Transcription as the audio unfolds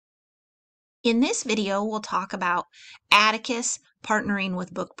In this video, we'll talk about Atticus partnering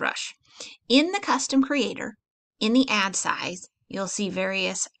with BookBrush. In the custom creator, in the ad size, you'll see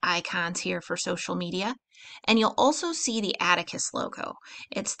various icons here for social media, and you'll also see the Atticus logo.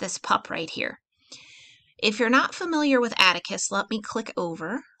 It's this pup right here. If you're not familiar with Atticus, let me click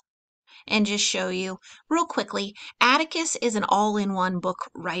over and just show you real quickly. Atticus is an all-in-one book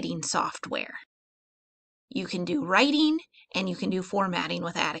writing software. You can do writing and you can do formatting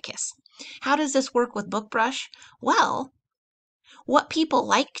with Atticus. How does this work with BookBrush? Well, what people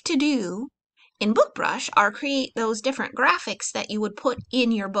like to do in BookBrush are create those different graphics that you would put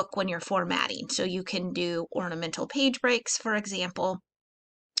in your book when you're formatting. So you can do ornamental page breaks, for example,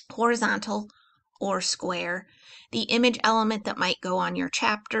 horizontal or square, the image element that might go on your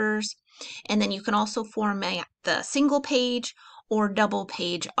chapters, and then you can also format the single page or double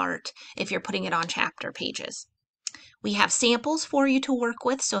page art if you're putting it on chapter pages. We have samples for you to work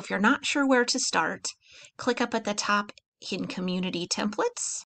with, so if you're not sure where to start, click up at the top in Community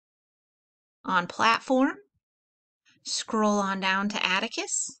Templates, on Platform, scroll on down to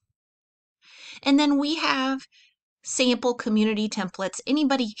Atticus, and then we have sample community templates.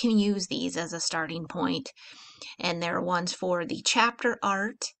 Anybody can use these as a starting point, and there are ones for the chapter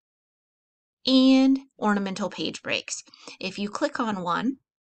art and ornamental page breaks. If you click on one,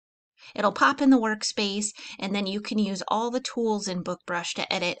 it'll pop in the workspace, and then you can use all the tools in BookBrush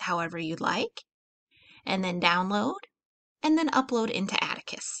to edit however you'd like, and then download, and then upload into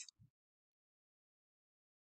Atticus.